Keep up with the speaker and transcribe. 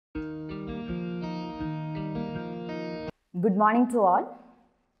Good morning to all.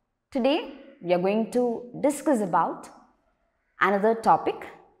 Today we are going to discuss about another topic,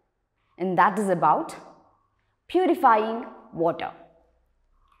 and that is about purifying water.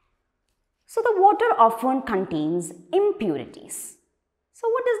 So the water often contains impurities. So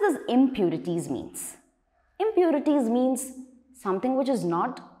what does this impurities means? Impurities means something which is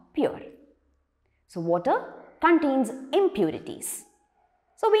not pure. So water contains impurities.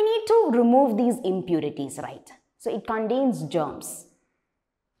 So we need to remove these impurities, right? So it contains germs,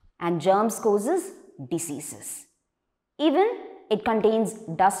 and germs causes diseases. Even it contains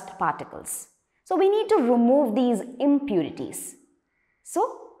dust particles. So we need to remove these impurities. So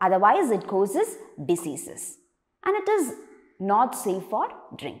otherwise it causes diseases, and it is not safe for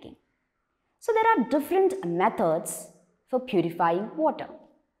drinking. So there are different methods for purifying water.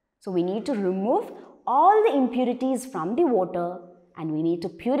 So we need to remove all the impurities from the water, and we need to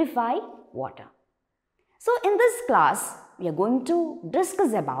purify water. So in this class, we are going to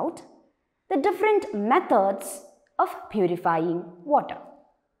discuss about the different methods of purifying water.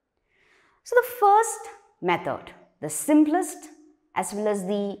 So the first method, the simplest as well as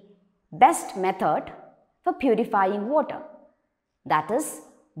the best method for purifying water, that is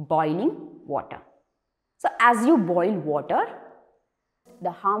boiling water. So as you boil water,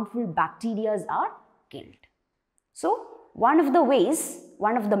 the harmful bacteria are killed. So one of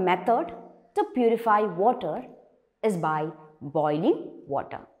the method to purify water is by boiling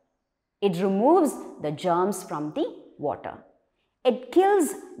water. It removes the germs from the water. It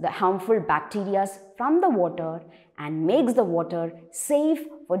kills the harmful bacteria from the water and makes the water safe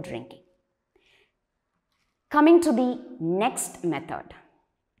for drinking. Coming to the next method.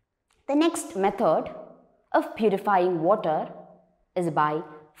 The next method of purifying water is by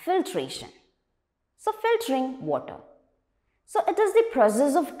filtration. So filtering water. So it is the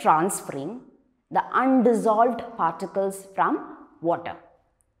process of transferring the undissolved particles from water.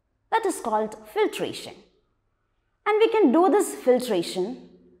 That is called filtration. And we can do this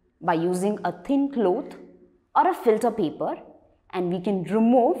filtration by using a thin cloth or a filter paper, and we can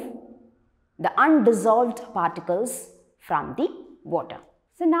remove the undissolved particles from the water.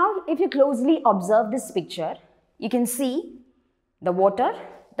 So now if you closely observe this picture, you can see the water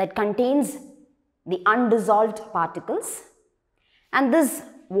that contains the undissolved particles, and this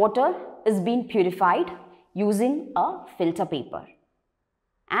water is being purified using a filter paper.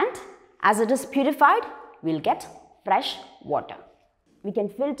 And as it is purified, we'll get fresh water. We can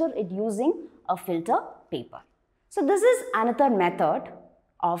filter it using a filter paper. So this is another method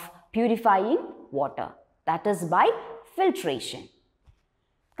of purifying water, that is by filtration.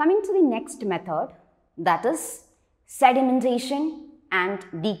 Coming to the next method, that is sedimentation and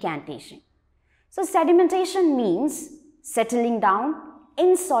decantation. So sedimentation means settling down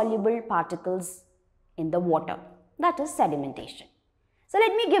insoluble particles in the water. That is sedimentation. So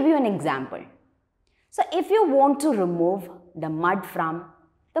let me give you an example. So if you want to remove the mud from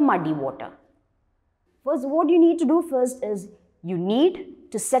the muddy water, first what you need to do first is you need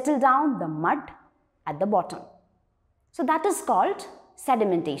to settle down the mud at the bottom. So that is called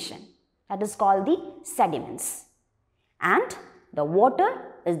sedimentation. That is called the sediments. And the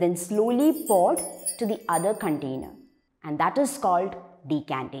water is then slowly poured to the other container, and that is called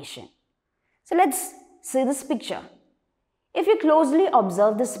decantation. So let's see this picture. If you closely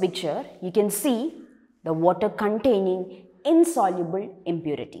observe this picture, you can see the water containing insoluble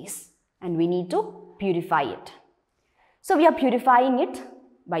impurities, and we need to purify it. So we are purifying it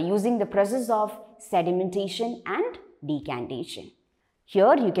by using the process of sedimentation and decantation.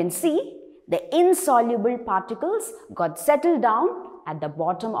 Here you can see the insoluble particles got settled down at the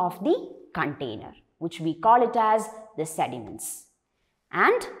bottom of the container, which we call it as the sediments.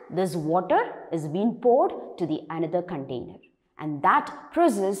 And this water is being poured to the another container, and that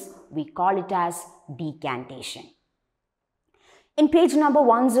process we call it as decantation. In page number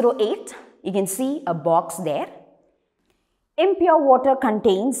 108, you can see a box there. Impure water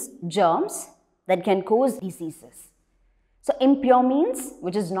contains germs that can cause diseases. So impure means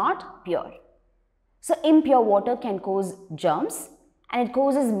which is not pure. So impure water can cause germs, and it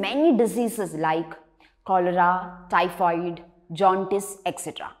causes many diseases like cholera, typhoid, jaundice,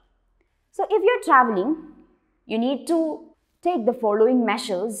 etc. So if you're traveling, you need to take the following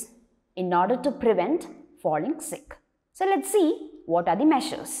measures in order to prevent falling sick. So let's see what are the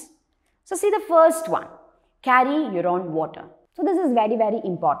measures. So see the first one, carry your own water. So this is very, very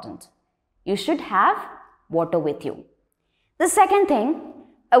important. You should have water with you. The second thing,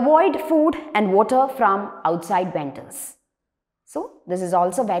 avoid food and water from outside vendors. So this is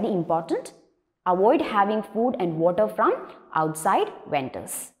also very important. Avoid having food and water from outside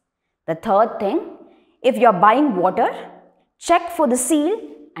vendors. The third thing, if you are buying water, check for the seal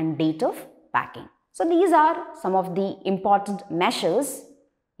and date of packing. So these are some of the important measures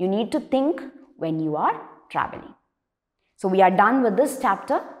you need to think when you are traveling. So we are done with this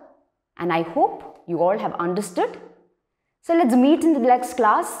chapter and I hope you all have understood. So let's meet in the next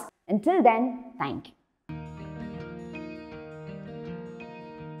class. Until then, thank you.